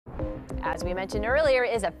As we mentioned earlier,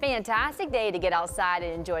 it is a fantastic day to get outside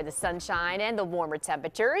and enjoy the sunshine and the warmer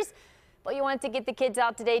temperatures. But you want to get the kids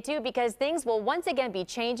out today too, because things will once again be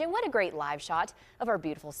changing. What a great live shot of our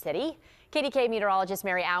beautiful city. KDKA meteorologist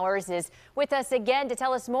Mary Hours is with us again to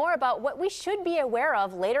tell us more about what we should be aware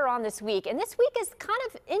of later on this week. And this week is kind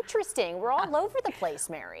of interesting. We're all over the place,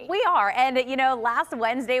 Mary. We are. And you know, last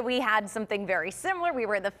Wednesday we had something very similar. We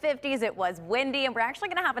were in the 50s. It was windy, and we're actually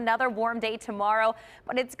going to have another warm day tomorrow,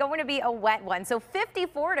 but it's going to be a wet one. So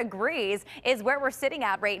 54 degrees is where we're sitting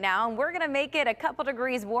at right now, and we're going to make it a couple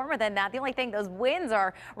degrees warmer than that. The only thing, those winds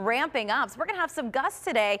are ramping up. So we're going to have some gusts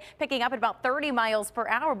today, picking up at about 30 miles per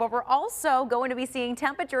hour, but we're also going to be seeing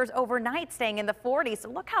temperatures overnight staying in the 40s. So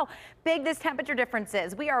look how big this temperature difference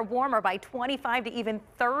is. We are warmer by 25 to even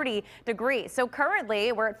 30 degrees. So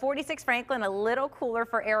currently we're at 46 Franklin, a little cooler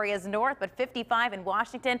for areas north, but 55 in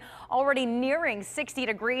Washington, already nearing 60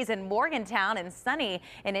 degrees in Morgantown, and sunny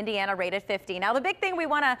in Indiana, rated 50. Now the big thing we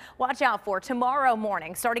want to watch out for tomorrow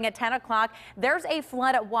morning, starting at 10 o'clock, there's a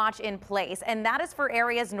flood watch in place, and that is for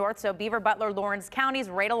areas north, so Beaver, Butler, Lawrence counties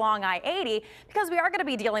right along I-80, because we are going to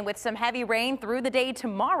be dealing with some heavy rain through the day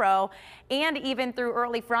tomorrow, and even through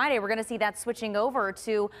early Friday. We're going to see that switching over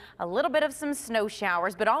to a little bit of some snow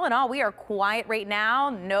showers, but all in all, we are quiet right now.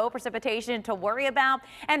 No precipitation to worry about,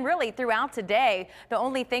 and really throughout today, the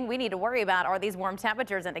only thing we need to worry about are these warm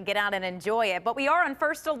temperatures and to get out and enjoy it. But we are on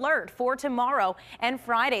first alert for tomorrow and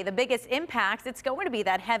Friday. The biggest impacts, it's going to be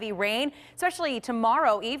that heavy rain, especially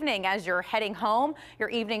tomorrow evening as you're heading home, your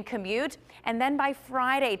evening commute. And then by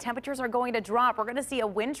Friday, temperatures are going to drop. We're going to see a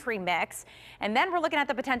wintry mix, and then we're looking at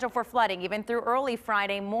the potential for flooding even through early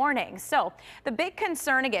Friday morning. So the big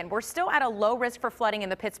concern, again, we're still at a low risk for flooding in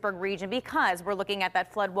the Pittsburgh region because we're looking at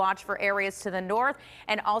that flood watch for areas to the north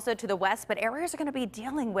and also to the west, but areas are going to be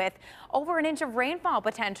dealing with over an inch of rainfall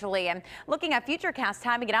potentially. And looking at futurecast,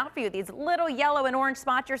 timing it out for you, these little yellow and orange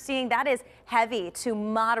spots you're seeing, that is heavy to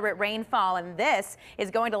moderate rainfall, and this is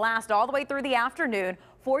going to last all the way through the afternoon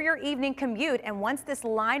for your evening commute. And once this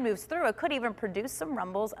line moves through, it could even produce some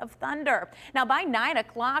rumbles of thunder. Now by 9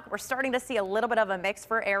 o'clock, we're starting to see a little bit of a mix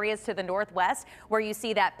for areas to the northwest where you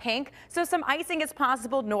see that pink. So some icing is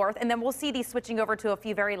possible north, and then we'll see these switching over to a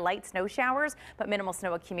few very light snow showers, but minimal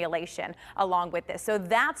snow accumulation along with this. So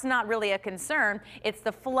that's not really a concern. It's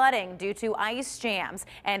the flooding due to ice jams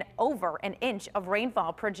and over an inch of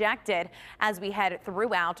rainfall projected as we head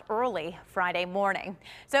throughout early Friday morning.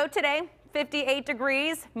 So today, 58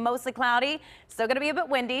 degrees, mostly cloudy, still going to be a bit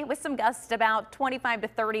windy with some gusts about 25 to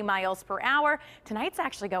 30 miles per hour. Tonight's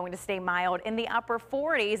actually going to stay mild in the upper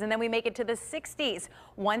 40s, and then we make it to the 60s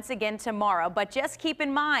once again tomorrow. But just keep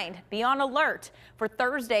in mind, be on alert for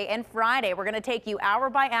Thursday and Friday. We're going to take you hour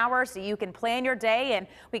by hour so you can plan your day and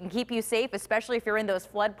we can keep you safe, especially if you're in those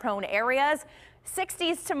flood prone areas.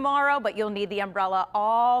 60s tomorrow, but you'll need the umbrella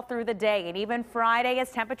all through the day, and even Friday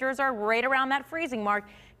as temperatures are right around that freezing mark.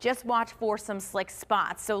 Just watch for some slick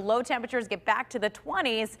spots. So low temperatures get back to the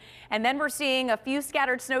 20s, and then we're seeing a few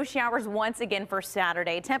scattered snow showers once again for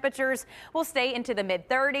Saturday. Temperatures will stay into the mid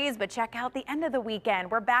 30s, but check out the end of the weekend.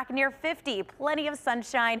 We're back near 50, plenty of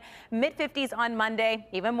sunshine, mid 50s on Monday,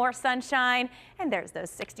 even more sunshine, and there's those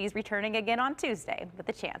 60s returning again on Tuesday with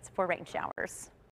a chance for rain showers.